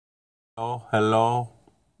Oh, hello,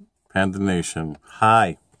 Panda Nation.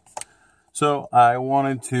 Hi. So I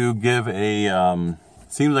wanted to give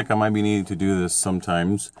seems like I might be needing to do this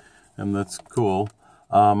sometimes, and that's cool.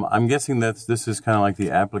 I'm guessing that this is kind of like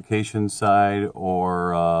the application side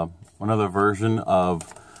or another version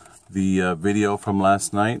of the video from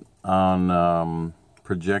last night on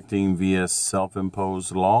projecting via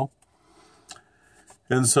self-imposed law.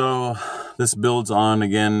 And so this builds on,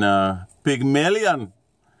 again, Pygmalion.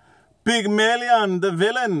 Pygmalion, the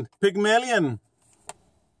villain, Pygmalion.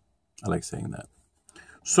 I like saying that.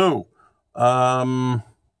 So,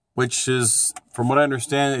 which is, from what I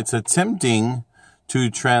understand, it's attempting to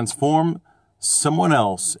transform someone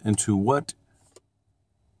else into what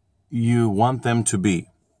you want them to be.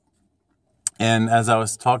 And as I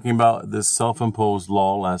was talking about this self-imposed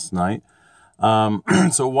law last night,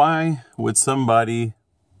 so why would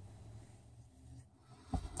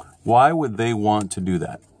they want to do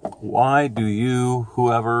that? Why do you,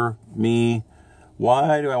 whoever, me,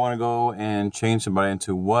 why do I want to go and change somebody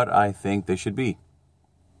into what I think they should be?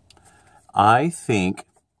 I think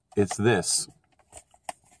it's this.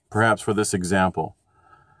 Perhaps for this example.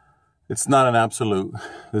 It's not an absolute.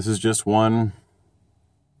 This is just one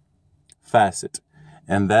facet.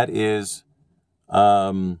 And that is,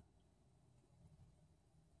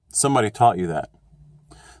 somebody taught you that.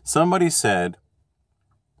 Somebody said,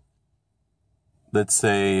 let's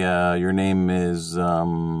say your name is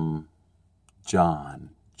John,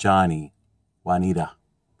 Johnny, Juanita.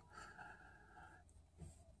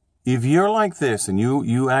 If you're like this and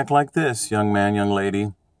you act like this, young man, young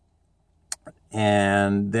lady,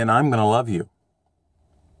 and then I'm going to love you.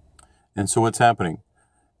 And so what's happening?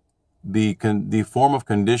 The form of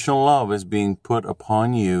conditional love is being put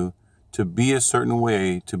upon you to be a certain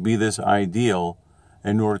way, to be this ideal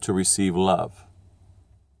in order to receive love.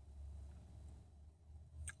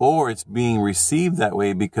 Or it's being received that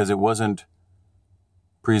way because it wasn't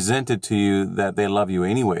presented to you that they love you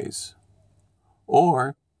anyways.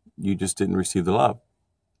 Or you just didn't receive the love.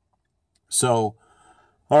 So,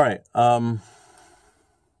 all right.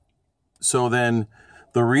 So then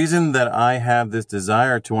the reason that I have this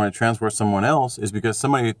desire to want to transfer someone else is because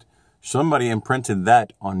somebody imprinted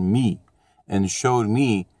that on me and showed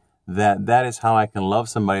me that that is how I can love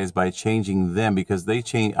somebody, is by changing them, because they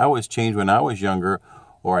changed. I was changed when I was younger,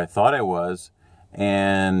 or I thought I was,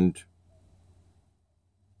 and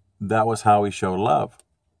that was how we show love.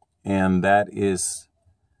 And that is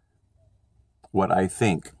what I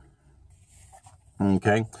think.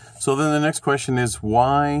 Okay? So then the next question is,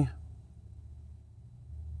 why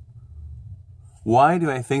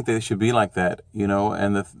do I think they should be like that? You know,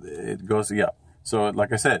 and it goes, yeah. So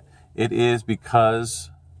like I said, it is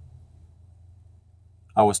because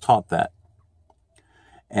I was taught that.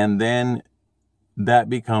 And then that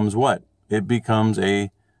becomes what? It becomes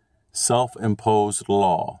a self-imposed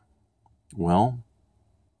law. Well,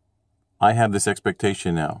 I have this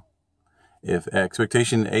expectation now. If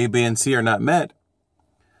expectation A, B, and C are not met,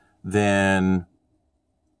 then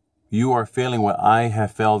you are failing what I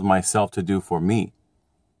have failed myself to do for me,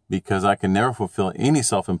 because I can never fulfill any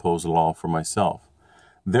self-imposed law for myself.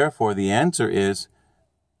 Therefore, the answer is,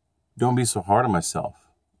 don't be so hard on myself.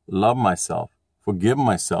 Love myself. Forgive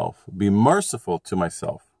myself. Be merciful to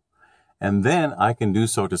myself. And then I can do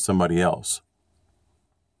so to somebody else.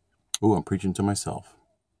 Ooh, I'm preaching to myself.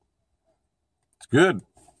 It's good.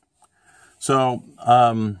 So,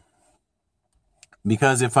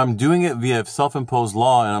 because if I'm doing it via self-imposed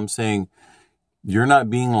law and I'm saying, you're not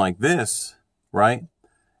being like this, right?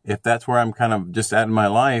 If that's where I'm kind of just at in my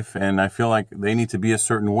life and I feel like they need to be a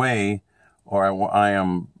certain way, or I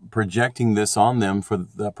am projecting this on them for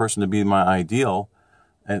the person to be my ideal,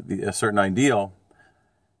 a certain ideal,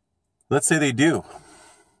 let's say they do.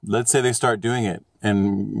 Let's say they start doing it.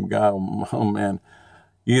 And God, oh man,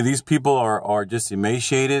 these people are just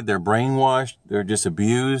emaciated, they're brainwashed, they're just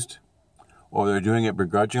abused, or they're doing it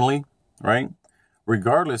begrudgingly, right?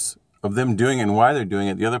 Regardless of them doing it and why they're doing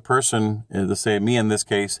it, the other person, let's say me in this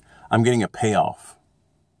case, I'm getting a payoff.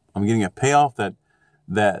 I'm getting a payoff that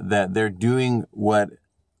they're doing what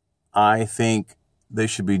I think they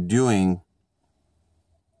should be doing,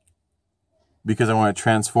 because I want to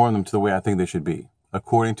transform them to the way I think they should be,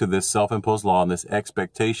 according to this self-imposed law and this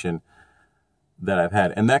expectation that I've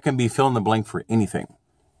had. And that can be fill in the blank for anything.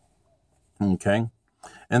 Okay?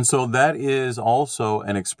 And so that is also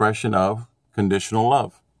an expression of conditional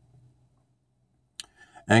love.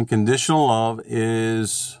 And conditional love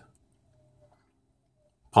is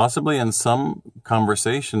possibly in some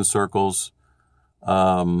conversation circles,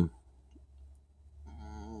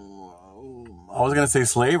 I was going to say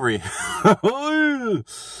slavery.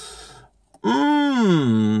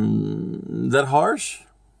 That harsh?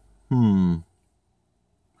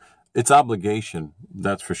 It's obligation,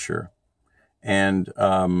 that's for sure. And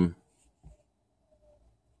I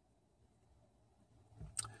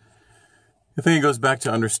think it goes back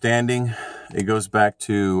to understanding. It goes back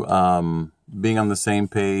to being on the same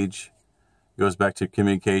page. It goes back to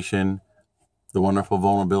communication, the wonderful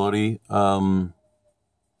vulnerability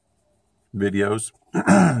videos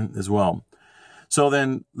as well. So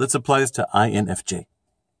then let's apply this to INFJ.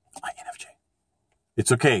 INFJ.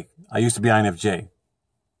 It's okay. I used to be INFJ.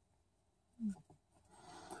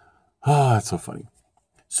 Oh, that's so funny.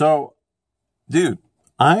 So, dude,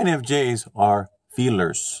 INFJs are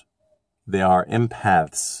feelers. They are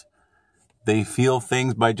empaths. They feel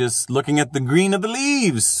things by just looking at the green of the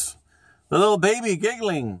leaves. The little baby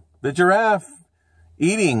giggling. The giraffe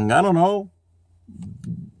eating. I don't know.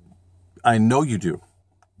 I know you do.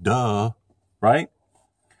 Duh. Right?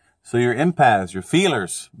 So you're empaths, you're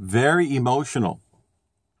feelers, very emotional.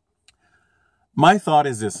 My thought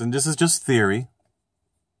is this, and this is just theory.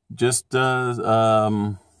 Just, what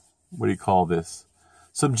do you call this?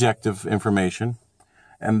 Subjective information.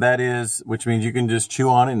 And that is, which means you can just chew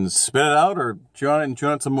on it and spit it out, or chew on it and chew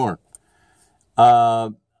on it some more.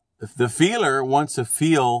 The feeler wants to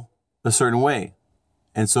feel a certain way.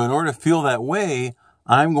 And so in order to feel that way,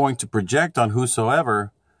 I'm going to project on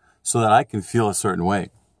whosoever so that I can feel a certain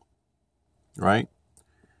way. Right?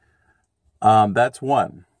 That's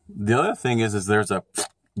one. The other thing is there's a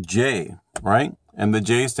J, right? And the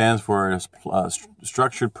J stands for a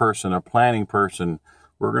structured person, a planning person.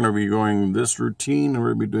 We're going to be going this routine, and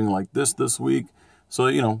we're going to be doing like this week. So,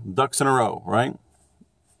 you know, ducks in a row, right?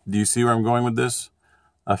 Do you see where I'm going with this?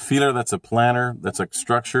 A feeler, that's a planner, that's like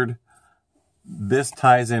structured. This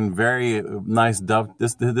ties in very nice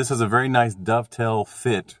this has a very nice dovetail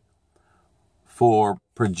fit for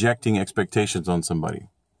projecting expectations on somebody.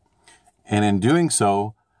 And in doing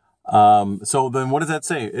so, so then what does that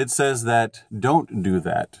say? It says that don't do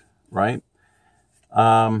that, right?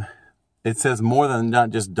 It says more than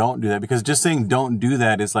not just don't do that, because just saying don't do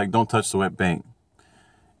that is like don't touch the wet paint.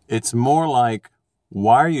 It's more like,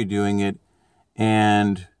 why are you doing it?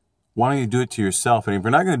 And why don't you do it to yourself? And if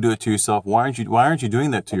you're not going to do it to yourself, why aren't you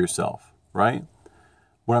doing that to yourself, right?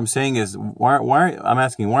 What I'm saying is, I'm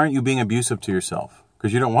asking, why aren't you being abusive to yourself?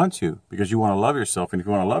 Because you don't want to, because you want to love yourself. And if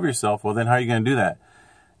you want to love yourself, well, then how are you going to do that?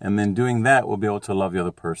 And then doing that will be able to love the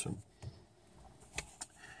other person.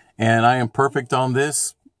 And I am perfect on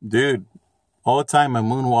this. Dude, all the time I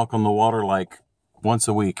moonwalk on the water like once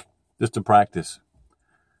a week, just to practice.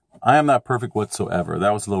 I am not perfect whatsoever.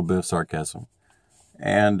 That was a little bit of sarcasm.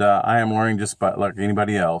 And I am learning just like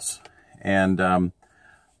anybody else. And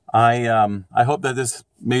I hope that this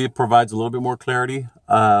maybe provides a little bit more clarity.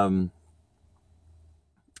 And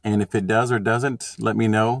if it does or doesn't, let me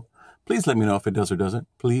know. Please let me know if it does or doesn't.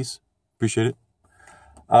 Please. Appreciate it.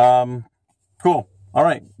 Cool. All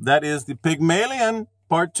right. That is the Pygmalion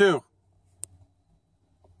Part 2.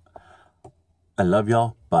 I love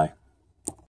y'all. Bye.